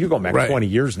all. You know, you're going back 20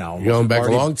 years now. You're going back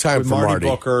a long time for Marty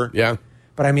Booker. Yeah.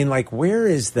 But I mean, like, where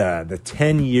is the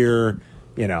 10-year?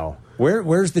 You know,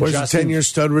 where's the 10-year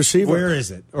stud receiver? Where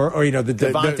is it? Or you know, the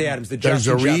Devontae Adams, the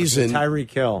Justin reason Tyreek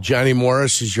Hill, Johnny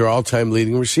Morris is your all-time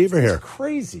leading receiver here. It's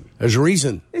crazy. There's a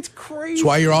reason. It's crazy. That's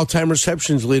why your all-time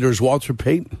receptions leader is Walter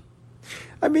Payton.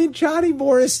 I mean, Johnny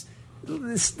Morris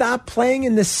stopped playing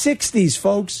in the 60s,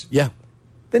 folks. Yeah.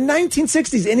 The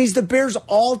 1960s, and he's the Bears'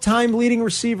 all-time leading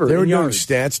receiver. They were doing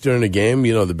stats during the game.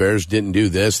 You know, the Bears didn't do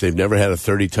this. They've never had a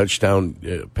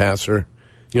 30-touchdown passer.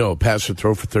 You know, a passer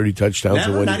throw for 30 touchdowns.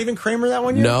 Never? Not even Kramer that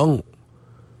one year?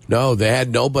 No, they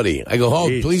had nobody. I go,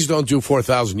 please don't do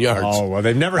 4,000 yards. Oh, well,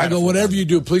 they've never had I go, whatever you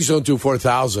do, please don't do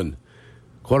 4,000.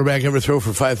 Quarterback ever throw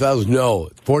for 5,000? No.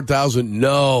 4,000?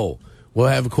 No. We'll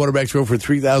have a quarterback throw for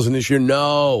 3,000 this year?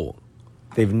 No.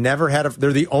 They've never had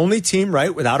they're the only team,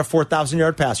 right, without a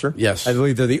 4,000-yard passer. Yes. I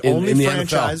believe they're the only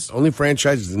franchise. NFL. Only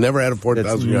franchise that's never had a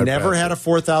 4,000-yard passer. Never had a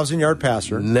 4,000-yard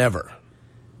passer. Never.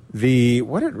 You're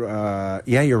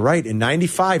right. In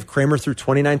 95, Kramer threw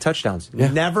 29 touchdowns.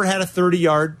 Yeah. Never had a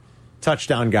 30-yard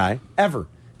touchdown guy, ever.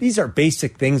 These are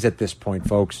basic things at this point,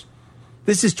 folks.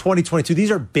 This is 2022.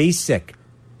 These are basic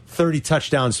 30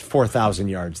 touchdowns, 4,000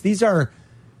 yards.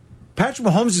 Patrick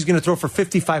Mahomes is going to throw for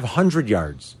 5,500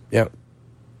 yards. Yeah.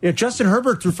 Justin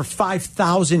Herbert threw for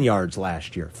 5,000 yards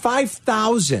last year.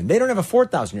 5,000. They don't have a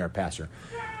 4,000-yard passer.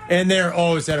 And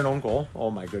is that an own goal?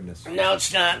 Oh, my goodness. No,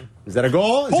 it's not. Is that a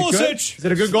goal? Is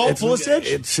it a good goal,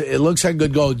 Pulisic? It looks like a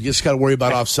good goal. You just got to worry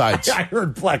about offsides. I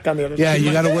heard Black on the other side. Yeah,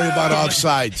 you got to worry about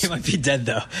offsides. He might be dead,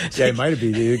 though. Yeah, he might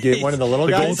be. Did you get one of the little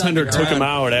guys? The goaltender took him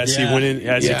out as he went in,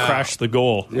 as he crashed the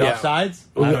goal. The offsides?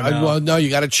 Well, no,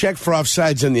 you got to check for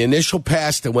offsides. In the initial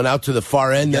pass that went out to the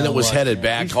far end, then it was headed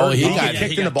back. He got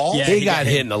kicked in the ball? He got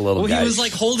hit in a little bit. Well, he was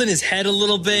like holding his head a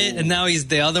little bit, and now he's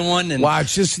the other one. And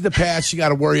watch, this is the pass you got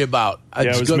to worry about. It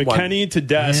was McKennie to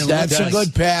Dest. That's a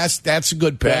good pass. That's a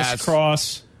good pass. Dest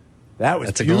cross. That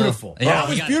was beautiful. Yeah, that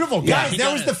was beautiful. Guys,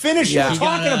 that was the finish you were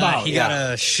talking about. He got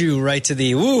a shoe right to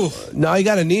the woo. No, he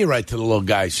got a knee right to the little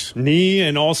guys. Knee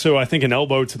and also, I think, an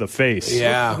elbow to the face.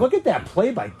 Yeah. Look at that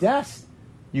play by Dest.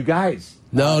 You guys.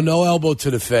 No elbow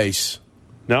to the face.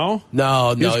 No?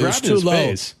 No, he's too low.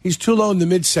 Face. He's too low in the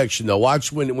midsection, though.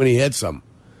 Watch when he hits him.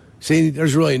 See,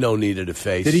 there's really no need of the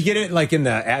face. Did he get it like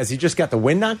as he just got the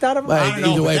wind knocked out of him?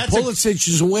 Either way, Pulisic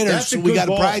is a winner, so we got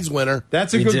a prize winner.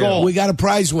 That's a good goal. We got a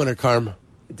prize winner, Carm.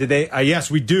 Did they? Yes,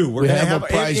 we do. We're going to have a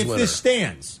prize winner. If this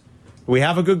stands, we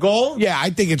have a good goal? Yeah, I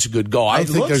think it's a good goal. I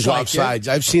don't think there's offsides.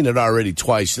 I've seen it already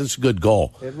twice. It's a good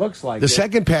goal. It looks like the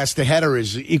second pass, the header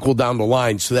is equal down the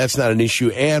line, so that's not an issue.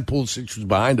 And Pulisic was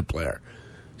behind the player.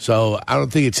 So I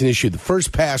don't think it's an issue. The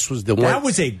first pass was the one. That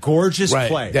was a gorgeous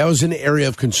play. That was an area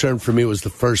of concern for me, was the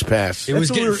first pass. It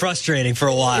was getting frustrating for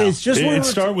a while. It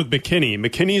started with McKennie.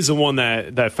 McKinney is the one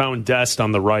that found Dest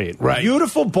on the right. Right.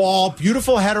 Beautiful ball,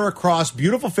 beautiful header across,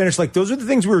 beautiful finish. Like, those are the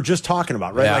things we were just talking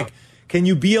about, right? Yeah. Like, can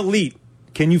you be elite?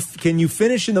 Can you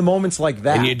finish in the moments like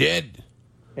that? And you did.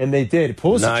 And they did.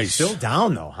 Pulisic is still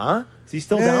down, though, huh? Is he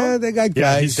still down? They got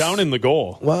guys. Yeah, he's down in the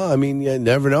goal. Well, I mean, you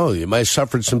never know. You might have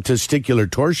suffered some testicular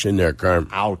torsion there, Carm.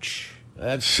 Ouch.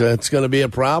 That's going to be a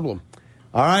problem.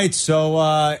 All right,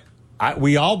 so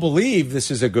we all believe this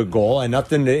is a good goal, and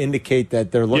nothing to indicate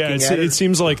that they're looking at it. It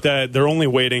seems like that they're only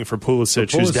waiting for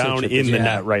Pulisic, who's down in the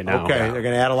net right now. Okay, they're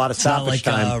going to add a lot of stoppage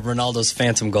time. Not like Ronaldo's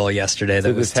phantom goal yesterday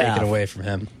that was taken away from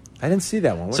him. I didn't see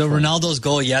that one. Ronaldo's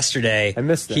goal yesterday, I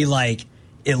missed it.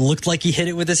 It looked like he hit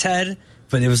it with his head,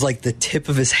 but it was like the tip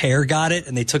of his hair got it,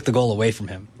 and they took the goal away from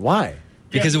him. Why?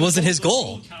 Because it wasn't his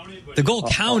goal. The goal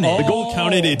counted. The goal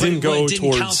counted. It didn't go towards. It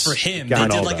didn't count for him. They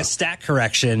did like a stat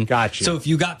correction. Gotcha. So if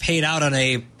you got paid out on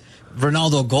a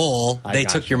Ronaldo goal, they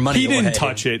took your money away. He didn't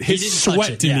touch it. His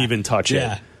sweat didn't even touch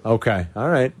it. Okay. All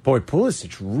right. Boy,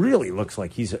 Pulisic really looks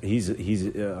like he's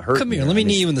hurt. Come here. Let me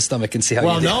knee you in the stomach and see how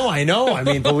you do. Well, no, I know. I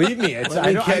mean, believe me.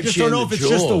 I just don't know if it's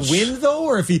just the wind, though,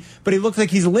 or if but he looks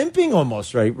like he's limping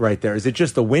almost right there. Is it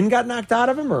just the wind got knocked out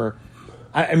of him? Or,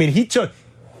 I mean, he took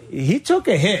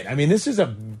a hit. I mean, this is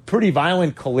a pretty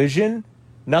violent collision.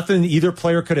 Nothing either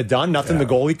player could have done. Nothing the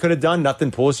goalie could have done.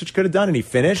 Nothing Pulisic could have done, and he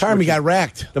finished. He got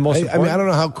racked. The most. I mean, I don't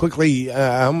know how quickly,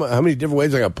 how many different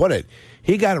ways I got to put it.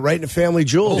 He got it right in the family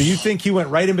jewels. Do you think he went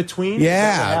right in between?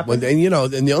 Yeah, and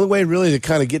the only way really to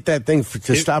kind of get that thing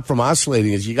to stop from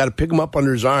oscillating is you got to pick him up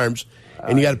under his arms,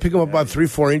 and you got to pick him up about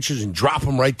 3-4 inches and drop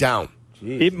him right down.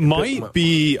 Jeez. It might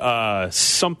be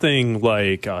something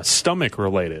like stomach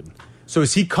related. So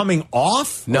is he coming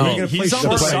off? No, he's on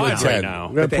the side right now.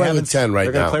 We're going to play with 10 right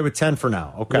now. They're going to play with 10 for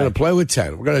now. Okay. We're going to play with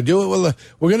 10. We're going to do it.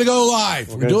 We're going to go live.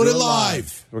 We're doing it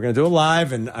live. We're going to do it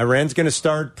live, and Iran's going to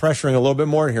start pressuring a little bit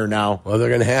more here now. Well, they're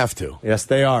going to have to. Yes,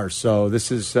 they are. So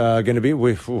this is going to be.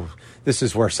 This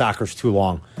is where soccer's too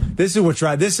long. This is what's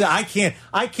right. I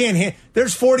can't.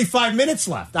 There's 45 minutes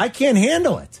left. I can't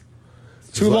handle it.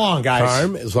 It's too long, guys.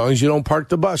 Carm, as long as you don't park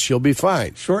the bus, you'll be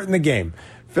fine. Shorten the game.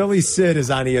 Philly Sid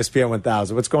is on ESPN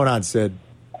 1000. What's going on, Sid?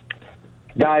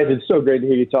 Guys, it's so great to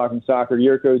hear you talking soccer.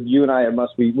 Yurko, you and I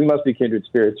must be kindred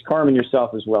spirits. Carmen,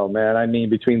 yourself as well, man. I mean,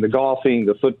 between the golfing,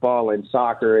 the football, and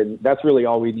soccer, and that's really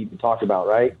all we need to talk about,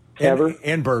 right?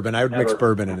 And bourbon. I would mix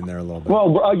bourbon in there a little bit.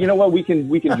 Well, you know what? We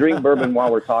can drink bourbon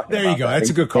while we're talking. There you go.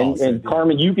 That's a good call. And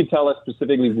Carmen, you can tell us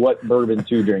specifically what bourbon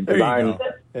to drink, because I'm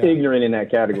ignorant in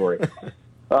that category.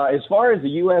 As far as the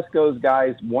U.S. goes,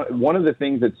 guys, one of the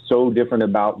things that's so different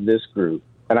about this group,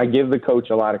 and I give the coach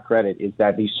a lot of credit, is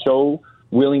that he's so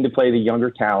willing to play the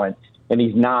younger talent, and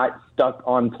he's not stuck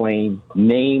on playing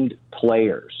named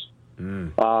players.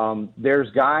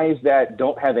 There's guys that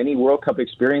don't have any World Cup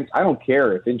experience. I don't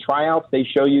care. If in tryouts they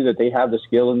show you that they have the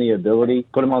skill and the ability,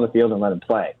 put them on the field and let them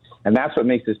play. And that's what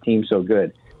makes this team so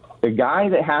good. The guy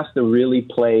that has to really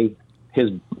play his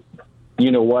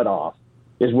you-know-what off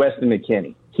is Weston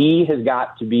McKennie. He has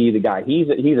got to be the guy. He's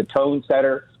a tone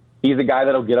setter. He's a guy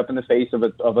that'll get up in the face of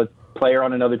a player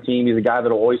on another team. He's a guy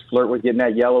that'll always flirt with getting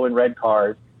that yellow and red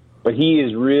card. But he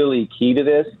is really key to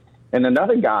this. And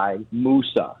another guy,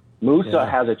 Musa. Musa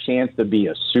has a chance to be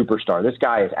a superstar. This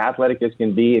guy is athletic as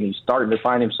can be, and he's starting to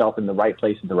find himself in the right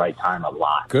place at the right time a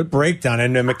lot. Good breakdown.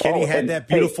 And McKinney had that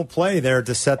beautiful play there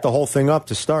to set the whole thing up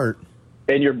to start.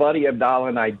 And your buddy Abdallah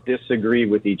and I disagree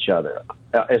with each other.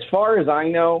 As far as I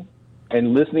know,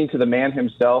 and listening to the man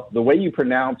himself, the way you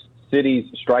pronounce City's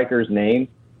striker's name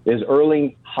is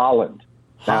Erling Haaland.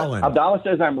 Now, Abdallah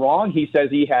says I'm wrong. He says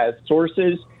he has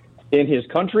sources in his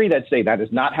country that say that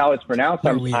is not how it's pronounced.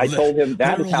 I told him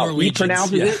that is how he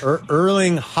pronounces it.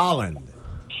 Erling Haaland.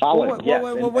 Holland,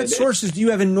 what sources do you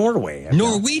have in Norway?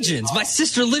 Norwegians. My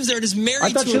sister lives there and is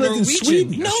married to a Norwegian. In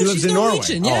Sweden. No, she lives she's in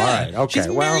Norwegian. Norway. Yeah. Oh, all right. Okay. She's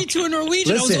married to a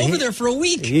Norwegian. Listen, I was over there for a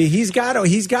week. He's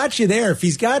got you there. If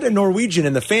he's got a Norwegian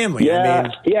in the family,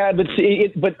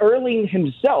 but Erling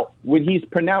himself, when he's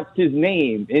pronounced his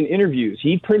name in interviews,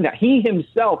 he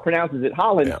himself pronounces it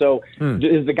Holland. Yeah. So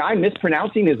is the guy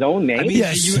mispronouncing his own name? I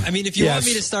mean, if you want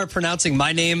me to start pronouncing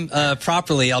my name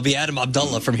properly, I'll be Adam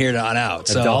Abdullah from here on out.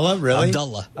 So, Abdullah, really?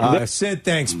 Abdullah. Sid,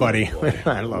 thanks, buddy. We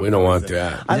don't want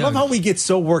that. I love how we get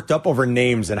so worked up over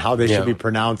names and how they should be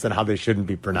pronounced and how they shouldn't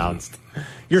be pronounced.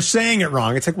 You're saying it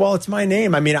wrong. It's like, well, it's my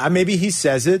name. I mean, maybe he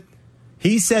says it.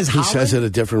 He says it a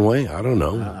different way. I don't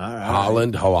know.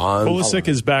 Holland. Pulisic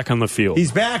is back on the field.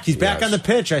 He's back. He's back on the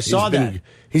pitch. I saw that.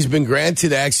 He's been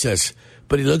granted access,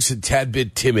 but he looks a tad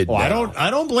bit timid now. I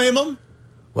don't blame him.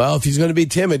 Well, if he's going to be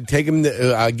timid, take him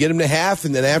to get him to half,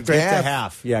 and then after half, to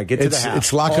half. Yeah, get to the half.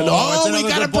 It's locking. We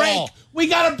got a break. We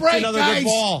got a break, guys.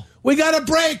 We got a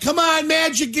break. Come on,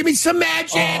 Magic. Give me some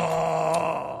magic.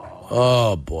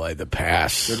 Oh boy, the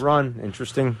pass. Good run.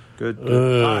 Interesting. Good.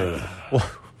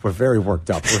 Well, we're very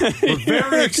worked up. We're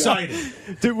very excited.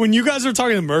 Dude, when you guys were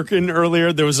talking to Merkin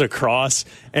earlier, there was a cross,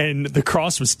 and the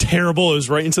cross was terrible. It was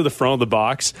right into the front of the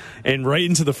box and right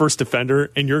into the first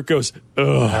defender, and Yurko goes,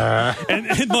 ugh.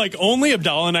 And like only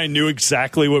Abdallah and I knew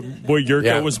exactly what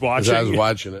Yurko was watching. I was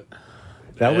watching it.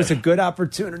 That was a good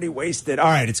opportunity wasted. All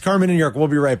right, it's Carmen and York. We'll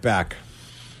be right back.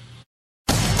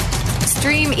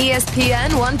 Stream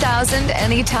ESPN 1000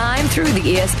 anytime through the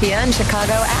ESPN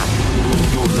Chicago app.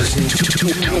 You're listening to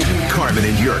Carmen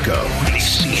and Yurko,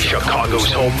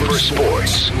 Chicago's home for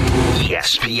sports.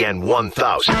 ESPN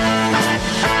 1000.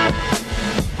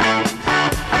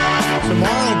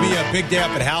 Tomorrow will be a big day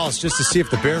up at Hallis just to see if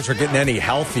the Bears are getting any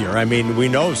healthier. I mean, we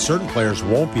know certain players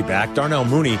won't be back. Darnell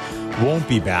Mooney won't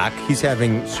be back. He's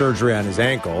having surgery on his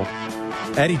ankle.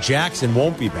 Eddie Jackson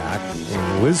won't be back.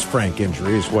 The Liz Frank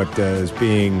injury is what is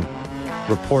being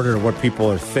reported, or what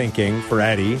people are thinking for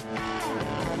Eddie.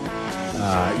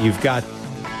 You've got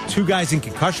two guys in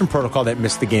concussion protocol that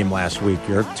missed the game last week.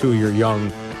 You're two of your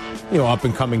young,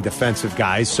 up-and-coming defensive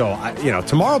guys. So,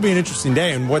 tomorrow will be an interesting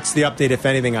day. And what's the update, if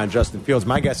anything, on Justin Fields?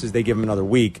 My guess is they give him another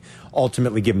week,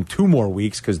 ultimately give him 2 more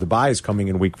weeks because the bye is coming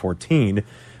in week 14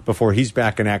 before he's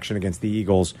back in action against the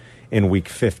Eagles in week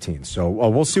 15. So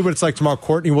we'll see what it's like tomorrow.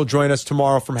 Courtney will join us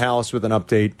tomorrow from Hallis with an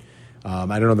update. I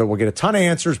don't know that we'll get a ton of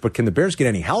answers, but can the Bears get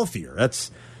any healthier?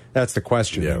 That's the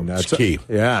question. Yeah, it's key.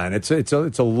 And it's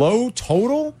a low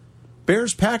total,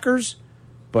 Bears-Packers.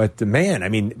 But, man, I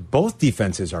mean, both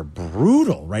defenses are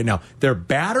brutal right now. They're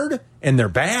battered and they're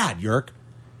bad, Yerk.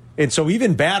 And so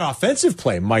even bad offensive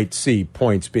play might see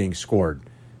points being scored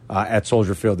at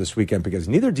Soldier Field this weekend because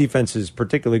neither defense is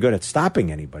particularly good at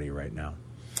stopping anybody right now.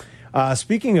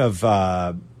 Speaking of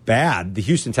bad, the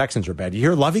Houston Texans are bad. You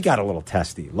hear Lovey got a little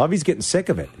testy. Lovey's getting sick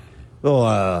of it.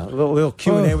 Little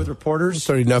Q&A with reporters.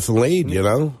 30-0 lead,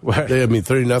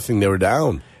 30-0, they were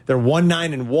down. They're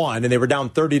 1-9-1, and they were down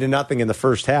 30-0 in the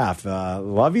first half.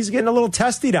 Lovey's getting a little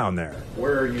testy down there.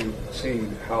 Where are you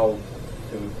seeing how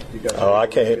you guys? I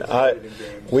can't.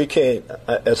 We can't.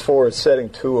 As far as setting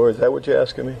tour, is that what you're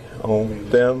asking me on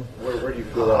them? Where do you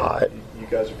feel like you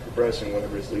guys are progressing,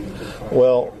 whenever it's leading to the final?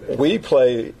 Well, we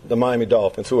play the Miami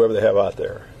Dolphins, whoever they have out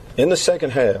there. In the second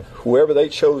half, whoever they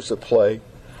chose to play,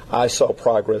 I saw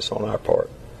progress on our part.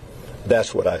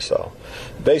 That's what I saw.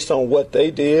 Based on what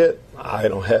they did, I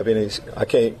don't have any. I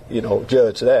can't,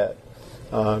 judge that.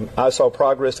 I saw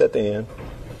progress at the end,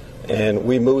 and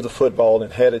we moved the football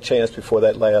and had a chance before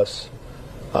that last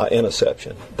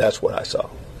interception. That's what I saw.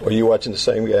 Are you watching the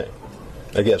same game?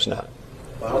 I guess not.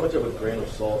 Well, how much of a grain of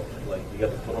salt, you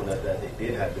got to put on that they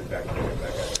did have good back?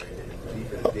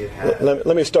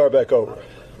 Let me start back over.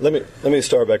 Let me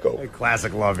start back over.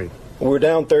 Classic Lovey. We're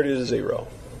down 30-0,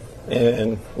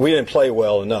 and we didn't play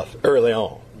well enough early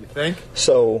on. You think?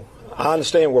 So I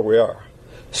understand where we are.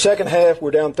 Second half,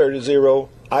 we're down 30-0.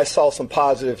 I saw some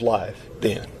positive life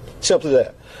then. Simply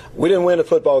that. We didn't win the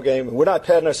football game. We're not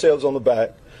patting ourselves on the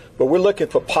back, but we're looking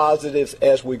for positives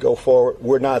as we go forward.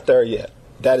 We're not there yet.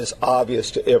 That is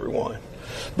obvious to everyone.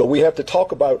 But we have to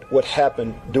talk about what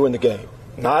happened during the game,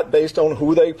 not based on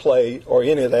who they played or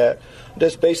any of that,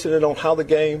 just basing it on how the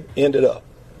game ended up.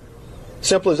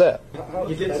 Simple as that.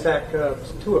 You did sack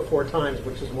 2 or 4 times,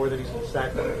 which is more than he's been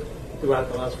sacked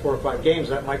throughout the last 4 or 5 games.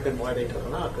 That might have been why they took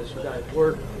him out, because you guys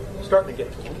were starting to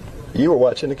get to him. You were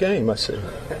watching the game, I see.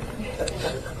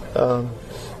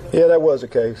 Yeah, that was the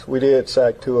case. We did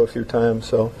sack Tua a few times,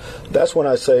 so that's when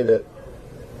I say that,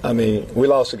 I mean, we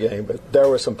lost the game, but there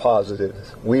were some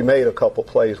positives. We made a couple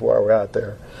plays while we were out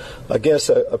there against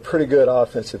a pretty good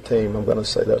offensive team. I'm going to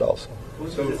say that also.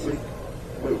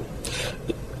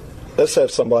 Let's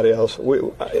have somebody else.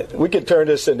 We can turn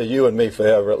this into you and me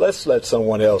forever. Let's let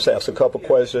someone else ask a couple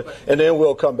questions, and then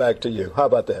we'll come back to you. How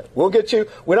about that? We'll get you.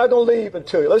 We're not going to leave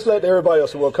until you. Let's let everybody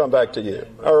else, and we'll come back to you.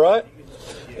 All right?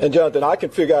 And, Jonathan, I can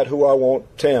figure out who I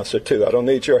want to answer, too. I don't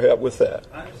need your help with that.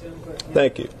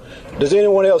 Thank you. Does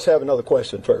anyone else have another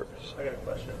question first? I got a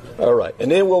question. All right. And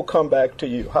then we'll come back to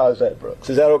you. How's that, Brooks?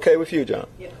 Is that okay with you, John?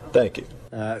 Yeah. Thank you.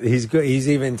 He's good. He's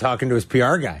even talking to his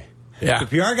PR guy. Yeah. The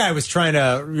PR guy was trying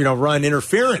to, run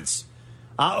interference.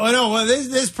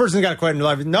 This person's got a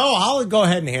question. No, I'll go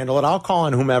ahead and handle it. I'll call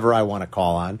on whomever I want to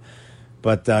call on.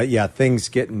 But, things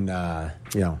getting,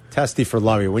 testy for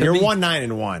Lovey. When you're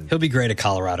 1-9-1. He'll be great at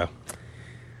Colorado.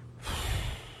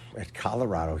 At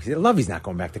Colorado. Lovey's not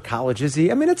going back to college, is he?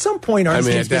 I mean, at some point, our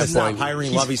team's going to stop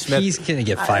hiring Lovey Smith. He's going to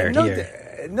get fired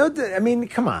here.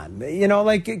 Come on.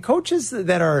 Coaches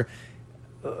that are...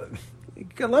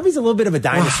 Lovey's a little bit of a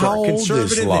dinosaur. How old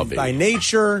conservative is Lovey? by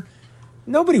nature.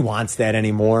 Nobody wants that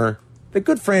anymore. The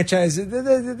good franchise,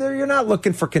 you're not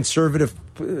looking for conservative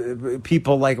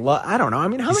people like I don't know. I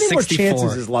mean, how many more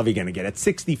chances is Lovey going to get at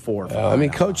 64?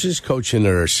 Coaches coach in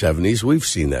their 70s. We've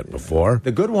seen that before.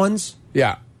 The good ones?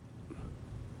 Yeah.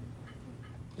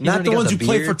 Not the ones who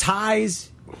play for ties.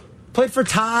 Played for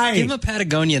ties. Give him a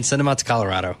Patagonia and send him out to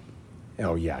Colorado.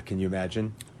 Oh, yeah. Can you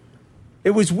imagine?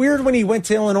 It was weird when he went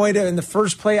to Illinois in the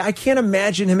first play. I can't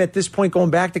imagine him at this point going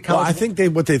back to college. Well, I think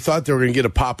what they thought they were going to get a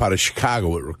pop out of Chicago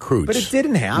with recruits. But it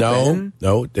didn't happen.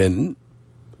 No, it didn't.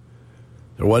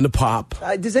 There wasn't a pop.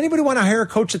 Does anybody want to hire a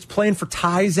coach that's playing for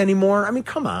ties anymore? I mean,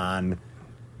 come on.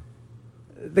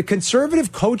 The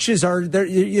conservative coaches are there.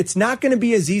 It's not going to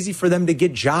be as easy for them to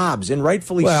get jobs, and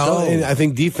rightfully so. Well, and I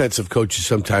think defensive coaches,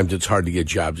 sometimes it's hard to get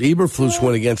jobs. Eberflus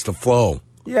went against the flow.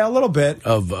 Yeah, a little bit.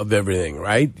 Of everything,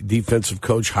 right? Defensive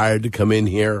coach hired to come in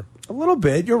here. A little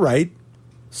bit, you're right.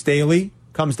 Staley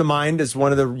comes to mind as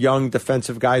one of the young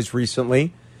defensive guys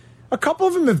recently. A couple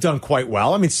of them have done quite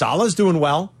well. I mean, Salah's doing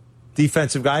well,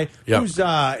 defensive guy. Yep. Who's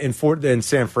in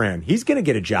San Fran? He's going to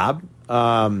get a job.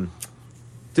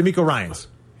 DeMeco Ryans.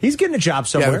 He's getting a job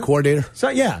somewhere. Yeah, the coordinator.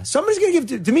 So, somebody's going to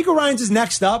give DeMeco Ryans is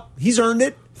next up. He's earned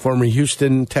it. Former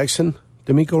Houston Texan.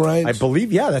 DeMeco Ryans? I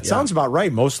believe, that sounds about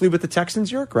right. Mostly with the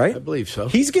Texans, Yerk, right? I believe so.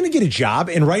 He's going to get a job,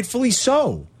 and rightfully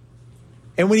so.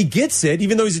 And when he gets it,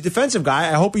 even though he's a defensive guy,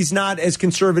 I hope he's not as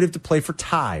conservative to play for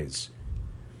ties.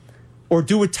 Or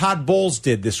do what Todd Bowles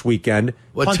did this weekend,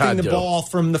 punting the ball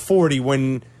from the 40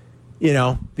 when,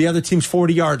 the other team's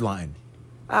 40-yard line.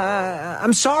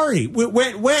 I'm sorry.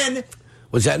 When...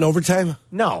 Was that in overtime?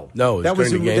 No. That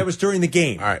was during the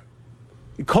game. All right.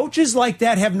 Coaches like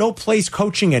that have no place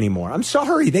coaching anymore. I'm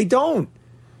sorry, they don't.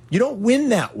 You don't win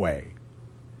that way.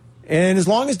 And as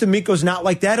long as DeMeco's not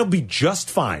like that, he'll be just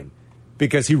fine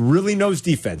because he really knows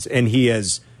defense and he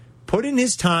has put in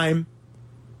his time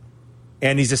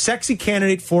and he's a sexy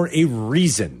candidate for a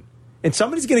reason. And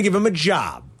somebody's going to give him a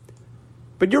job.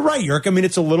 But you're right, Yerk. I mean,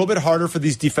 it's a little bit harder for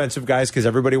these defensive guys because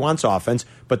everybody wants offense.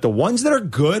 But the ones that are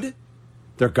good,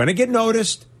 they're going to get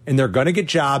noticed and they're going to get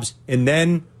jobs. And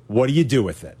then what do you do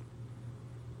with it?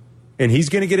 And he's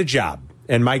going to get a job.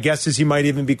 And my guess is he might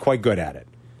even be quite good at it.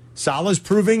 Salah's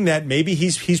proving that maybe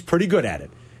he's pretty good at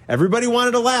it. Everybody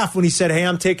wanted to laugh when he said, hey,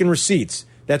 I'm taking receipts.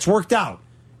 That's worked out.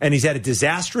 And he's had a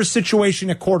disastrous situation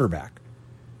at quarterback.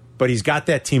 But he's got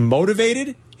that team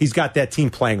motivated. He's got that team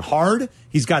playing hard.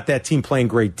 He's got that team playing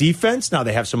great defense. Now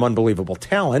they have some unbelievable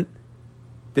talent.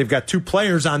 They've got 2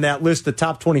 players on that list, the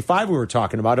top 25 we were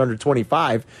talking about, under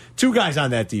 25. 2 guys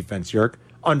on that defense, Yerk.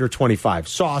 Under 25,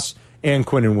 Sauce and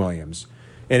Quinnen Williams.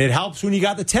 And it helps when you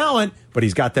got the talent, but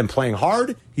he's got them playing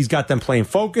hard, he's got them playing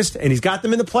focused, and he's got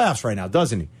them in the playoffs right now,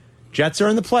 doesn't he? Jets are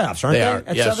in the playoffs, aren't they?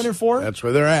 At 7-4? That's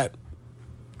where they're at.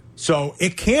 So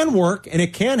it can work, and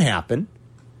it can happen.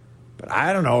 But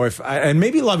I don't know and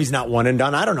maybe Lovey's not one and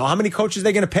done. I don't know. How many coaches are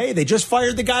they going to pay? They just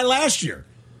fired the guy last year.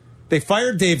 They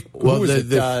fired David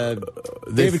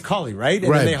Culley, right?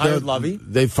 And then they hired Lovey.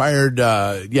 They fired,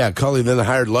 Culley, then they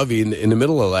hired Lovey in the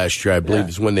middle of last year, I believe,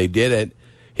 is when they did it.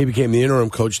 He became the interim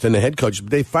coach, then the head coach. But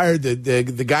they fired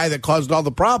the guy that caused all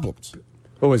the problems.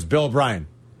 Who was Bill O'Brien?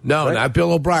 No, right? Not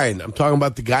Bill O'Brien. I'm talking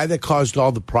about the guy that caused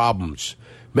all the problems.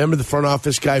 Remember the front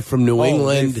office guy from New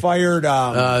England? They fired.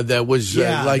 That was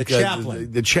like the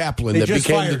chaplain. The chaplain that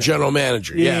became the general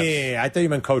manager. Yeah. I thought you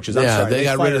meant coaches. I'm sorry. They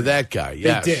got rid of that guy.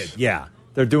 Yes. They did. Yeah,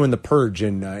 they're doing the purge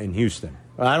in Houston.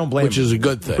 Well, I don't blame Which them. is a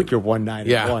good thing. You're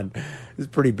 1-9-1. It's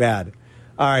pretty bad.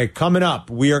 All right, coming up,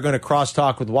 we are going to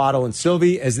crosstalk with Waddle and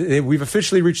Sylvie. As we've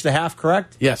officially reached the half,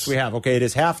 correct? Yes, we have. Okay, it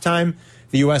is halftime.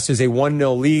 The U.S. is a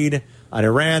 1-0 lead on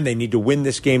Iran. They need to win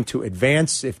this game to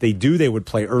advance. If they do, they would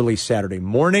play early Saturday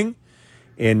morning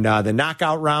in the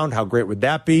knockout round. How great would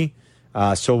that be?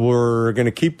 So we're going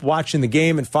to keep watching the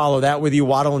game and follow that with you.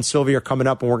 Waddle and Sylvie are coming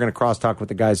up, and we're going to crosstalk with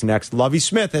the guys next. Lovie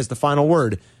Smith has the final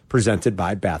word, presented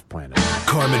by Bath Planet.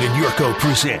 Carmen and Yurko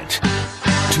present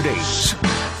today's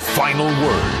final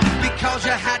word. Because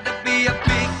you had to be a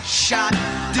big shot,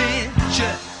 didn't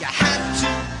you? You had to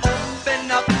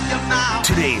open up your mouth.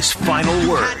 Today's final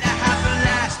word. You had to have the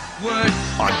last word.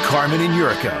 On Carmen and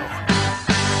Yurko.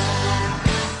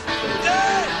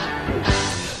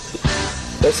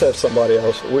 Let's have somebody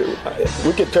else.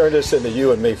 We could turn this into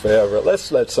you and me forever.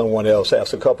 Let's let someone else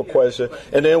ask a couple questions,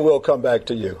 and then we'll come back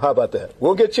to you. How about that?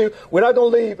 We'll get you. We're not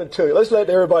going to leave until you. Let's let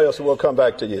everybody else, and we'll come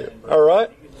back to you. All right?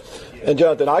 And,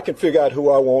 Jonathan, I can figure out who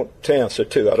I want to answer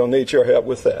to. I don't need your help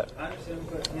with that.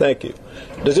 Thank you.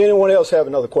 Does anyone else have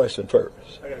another question first?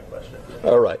 I got a question.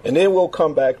 All right. And then we'll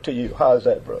come back to you. How's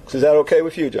that, Brooks? Is that okay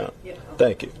with you, John? Yeah.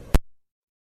 Thank you.